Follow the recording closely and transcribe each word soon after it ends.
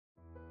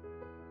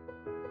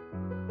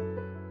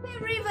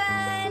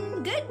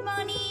everyone, good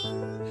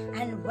morning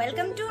and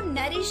welcome to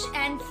Nourish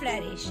and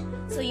Flourish.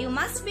 So you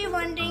must be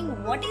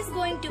wondering what is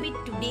going to be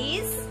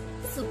today's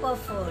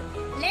superfood.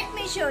 Let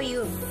me show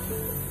you.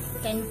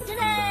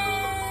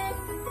 Dun-dun-dun!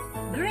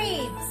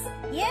 Grapes.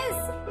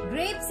 Yes,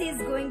 grapes is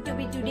going to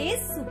be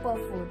today's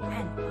superfood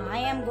and I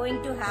am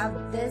going to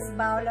have this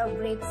bowl of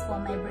grapes for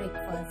my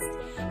breakfast.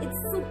 It's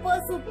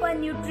super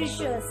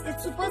nutritious.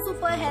 It's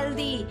super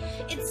healthy.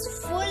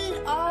 It's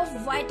full of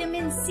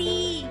vitamin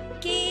C,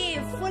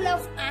 K, full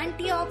of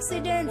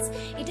antioxidants.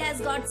 It has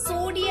got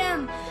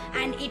sodium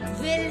and it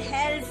will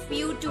help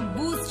you to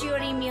boost your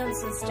immune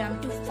system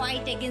to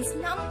fight against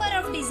number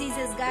of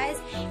diseases, guys.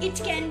 It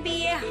can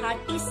be a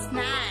hearty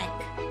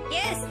snack.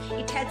 Yes,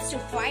 it helps to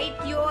fight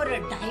your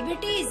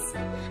diabetes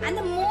and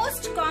the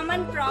most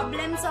common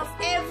problems of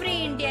every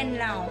Indian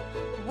now,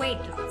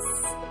 weight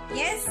loss.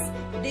 Yes,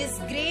 this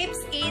grapes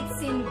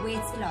aids in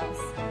weight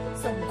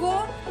loss. So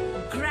go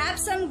grab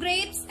some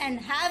grapes and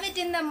have it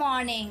in the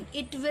morning.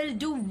 It will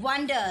do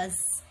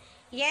wonders.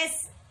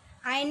 Yes,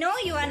 I know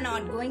you are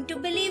not going to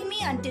believe me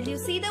until you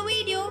see the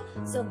video.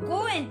 So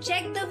go and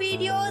check the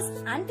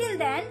videos. Until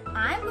then,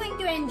 I am going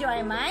to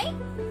enjoy my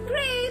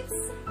grapes.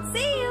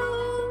 See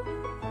you.